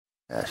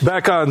Yes.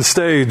 Back on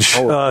stage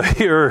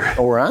here.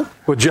 Oh, we're on?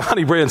 With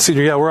Johnny Brann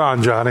Sr. Yeah, we're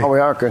on, Johnny. Oh, we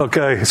are? Good.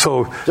 Okay,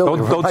 so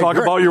don't talk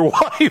about your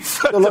wife.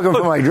 Still looking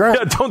for my drink.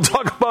 Yeah, don't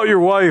talk about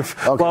your wife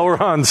while we're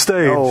on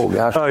stage. Oh,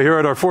 gosh. Here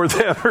at our fourth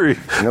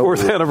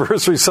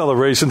anniversary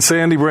celebration.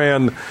 Sandy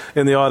Brann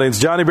in the audience.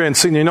 Johnny Brann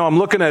Sr. You know, I'm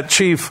looking at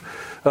Chief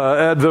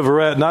Ed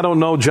Viverette, and I don't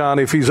know,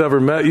 Johnny, if he's ever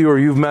met you or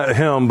you've met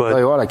him, but tell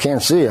you what, I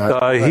can't see.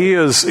 He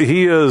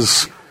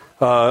is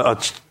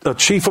a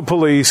chief of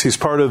police. He's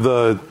part of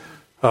the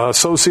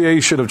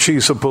Association of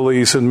Chiefs of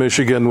Police in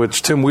Michigan,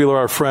 which Tim Wheeler,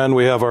 our friend,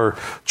 we have our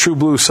True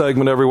Blue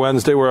segment every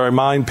Wednesday where I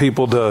remind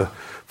people to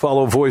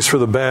follow Voice for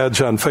the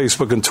Badge on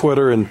Facebook and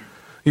Twitter. And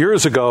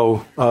years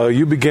ago,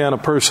 you began a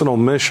personal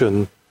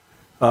mission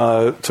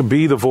to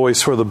be the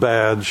voice for the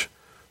badge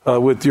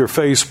with your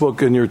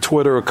Facebook and your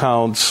Twitter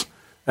accounts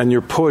and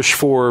your push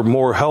for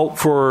more help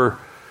for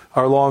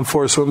our law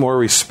enforcement, more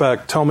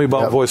respect. Tell me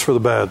about Voice for the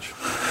Badge.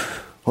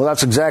 Well,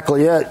 that's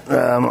exactly it.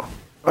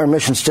 Our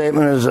mission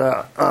statement is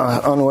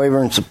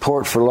unwavering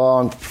support for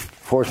law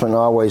enforcement in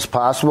all ways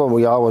possible.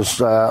 We always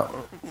want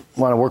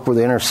to work with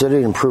the inner city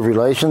and improve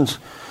relations.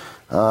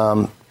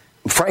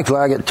 Frankly,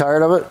 I get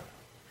tired of it.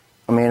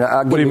 I mean,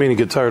 what do you mean you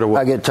get tired of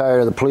what? I get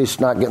tired of the police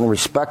not getting the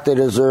respect they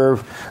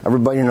deserve.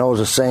 Everybody knows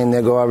the saying,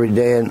 they go every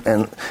day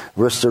and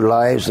risk their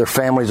lives. Their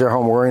families are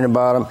home worrying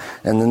about them.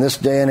 And in this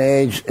day and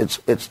age,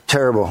 it's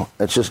terrible.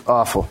 It's just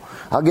awful.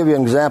 I'll give you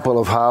an example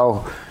of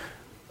how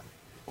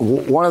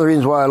one of the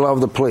reasons why I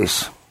love the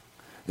police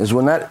is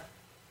when that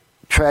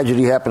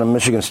tragedy happened in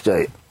Michigan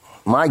State,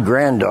 my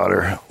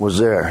granddaughter was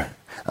there.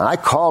 And I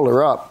called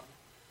her up,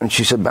 and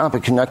she said, "Bampa,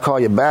 can I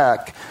call you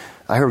back?"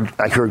 I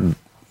heard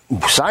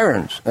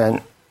sirens,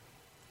 and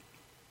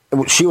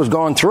she was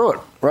going through it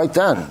right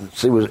then.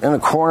 She was in a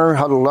corner,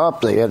 huddled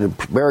up. They had to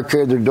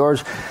barricade their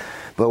doors.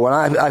 But when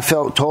I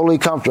felt totally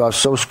comfortable, I was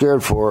so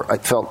scared for her, I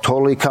felt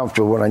totally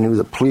comfortable when I knew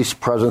the police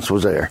presence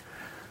was there.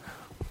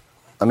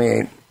 I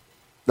mean,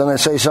 then they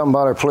say something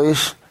about our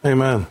police.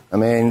 Amen. I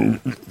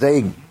mean,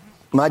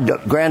 my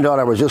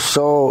granddaughter was just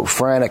so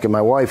frantic, and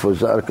my wife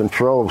was out of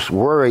control, was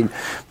worried.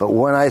 But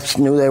when I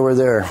knew they were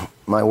there,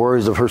 my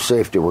worries of her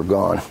safety were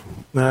gone.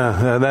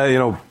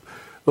 Yeah,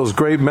 those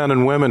great men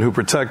and women who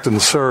protect and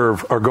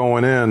serve are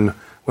going in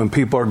when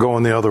people are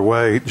going the other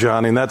way,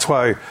 Johnny. And that's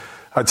why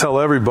I tell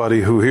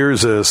everybody who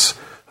hears this,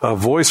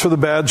 Voice for the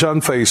Badge on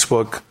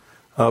Facebook,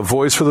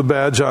 Voice for the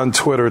Badge on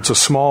Twitter. It's a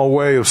small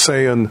way of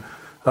saying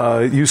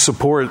you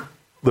support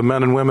the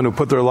men and women who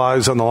put their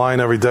lives on the line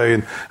every day.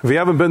 And if you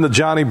haven't been to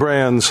Johnny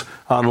Brann's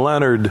on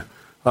Leonard,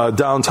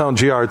 downtown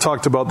GR, I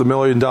talked about the $1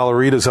 million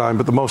redesign,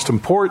 but the most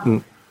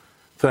important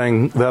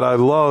thing that I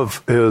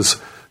love is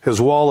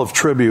his wall of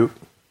tribute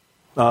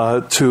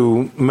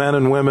to men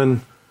and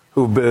women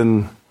who've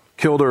been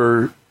killed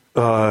or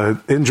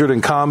injured in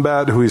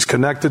combat, who he's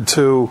connected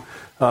to,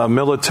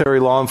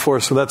 military, law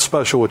enforcement. That's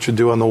special what you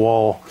do on the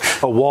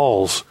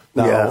walls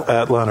now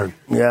at Leonard.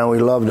 Yeah, we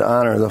love to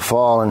honor the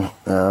fallen.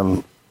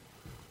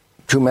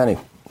 Too many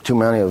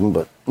of them.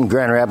 But in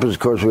Grand Rapids, of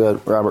course, we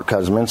had Robert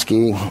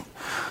Kosminski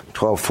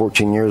 12,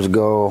 14 years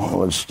ago. It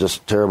was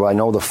just terrible. I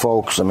know the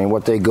folks, I mean,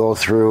 what they go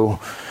through.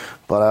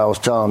 But I always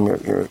tell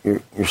them,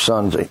 your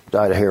son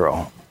died a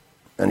hero.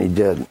 And he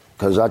did.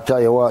 Because I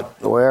tell you what,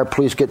 the way our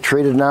police get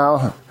treated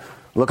now,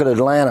 look at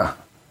Atlanta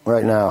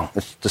right now.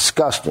 It's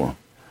disgusting.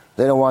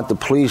 They don't want the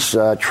police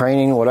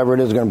training, whatever it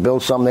is, going to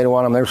build something. They don't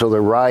want them there, so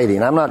they're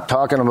rioting. I'm not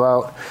talking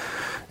about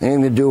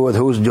anything to do with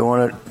who's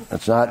doing it.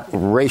 It's not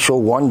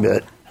racial one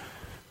bit.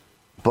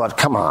 But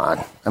come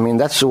on. I mean,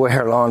 that's the way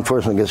our law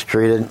enforcement gets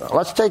treated.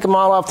 Let's take them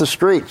all off the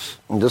streets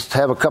and just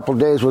have a couple of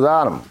days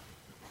without them.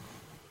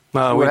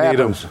 No, we need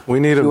them. We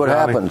need them, See what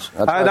Johnny. happens.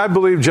 I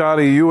believe,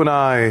 Johnny, you and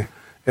I,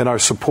 in our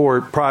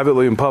support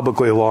privately and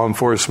publicly of law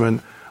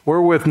enforcement, we're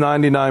with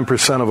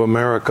 99% of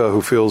America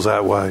who feels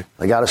that way.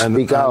 They got to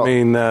speak out.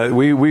 I mean,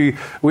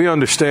 we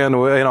understand.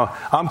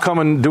 I'm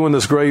coming doing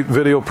this great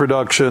video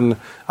production.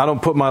 I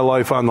don't put my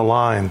life on the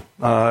line.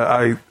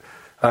 I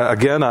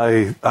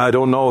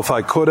don't know if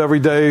I could every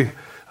day,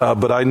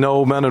 but I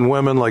know men and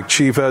women like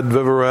Chief Ed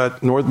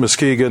Viverette, North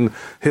Muskegon,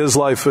 his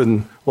life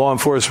in law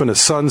enforcement,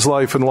 his son's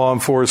life in law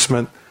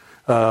enforcement.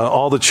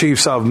 All the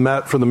chiefs I've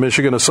met from the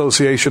Michigan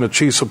Association of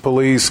Chiefs of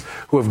Police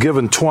who have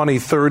given 20,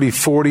 30,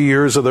 40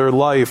 years of their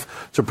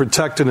life to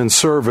protecting and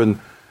serving.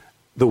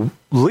 The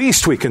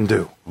least we can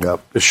do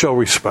is show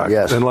respect.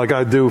 Yes. And like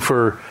I do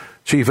for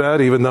Chief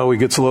Ed, even though he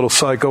gets a little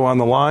psycho on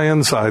the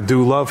Lions, I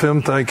do love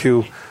him. Thank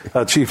you,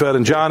 Chief Ed.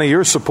 And Johnny,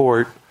 your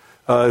support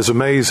is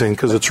amazing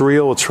because it's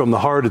real. It's from the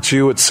heart. It's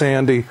you. It's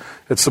Sandy.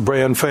 It's the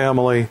Brann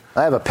family.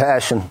 I have a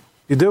passion.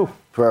 You do?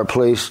 For our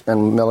police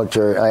and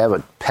military. I have a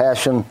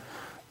passion.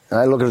 And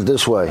I look at it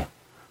this way.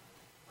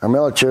 Our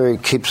military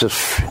keeps us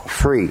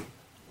free.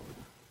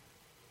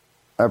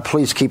 Our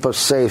police keep us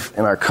safe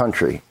in our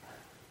country.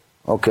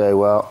 Okay,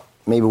 well,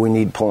 maybe we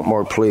need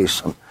more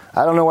police.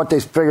 I don't know what they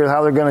figure,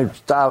 how they're going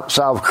to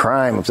solve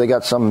crime, if they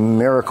got some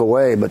miracle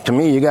way. But to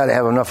me, you got to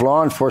have enough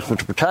law enforcement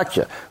to protect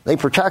you. They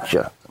protect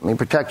you. They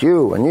protect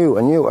you and you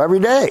and you every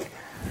day.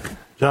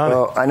 Johnny.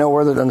 Well, I know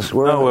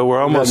we're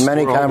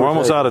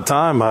almost out of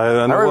time.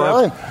 I know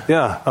really?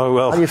 Yeah. Oh,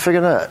 well. How do you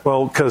figure that?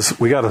 Well, because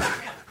we have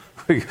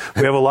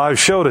a live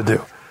show to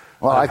do.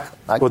 Well,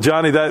 well,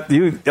 Johnny,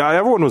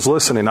 everyone was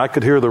listening. I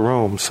could hear the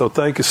room. So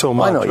thank you so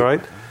much.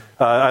 Right.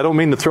 I don't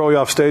mean to throw you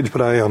off stage,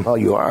 but I am. Oh,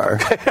 you are.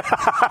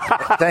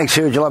 Thanks,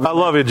 huge. I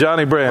love you,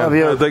 Johnny Brann. Love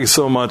you. Thank you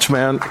so much,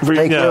 man.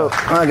 Thank you.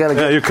 I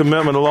gotta your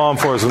commitment to law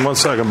enforcement. 1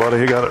 second, buddy.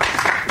 You got it.